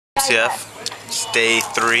CF. It's day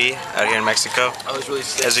 3 out here in Mexico. I was really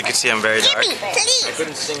sick. As you can see, I'm very dark. I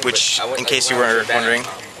couldn't sing, which, in case you were wondering,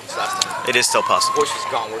 it is still possible. Voice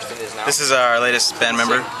has gotten worse than it is now. This is our latest band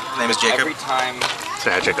member. His name is Jacob. Every time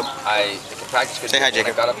say hi, Jacob. I practiced, say hi,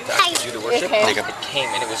 Jacob. When I got up to actually do the worship, Jacob. It came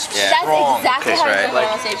and it was strong. That's exactly okay, how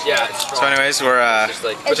right. Yeah, it's strong. So anyways,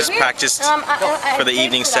 we just practiced for the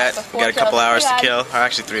evening set. We got a couple hours to kill, or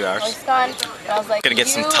actually 3 hours. Gonna get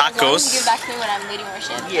some tacos.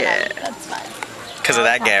 Yeah. That's fine. Because of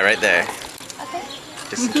that guy right there. Okay.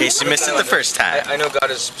 Just in case you missed it the first time. I know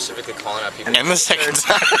God is specifically calling out people. And the second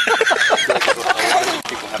time.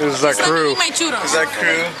 This is our crew. This is our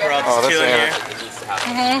crew. We're all just chilling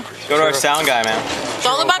here. Go to our sound guy, man. It's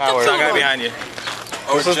all about the sound guy behind you.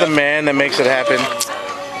 This is the man that makes it happen.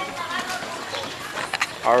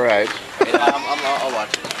 All right. I'll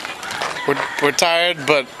watch it. We're tired,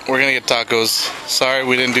 but we're gonna get tacos. Sorry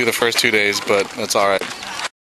we didn't do the first 2 days, but that's all right.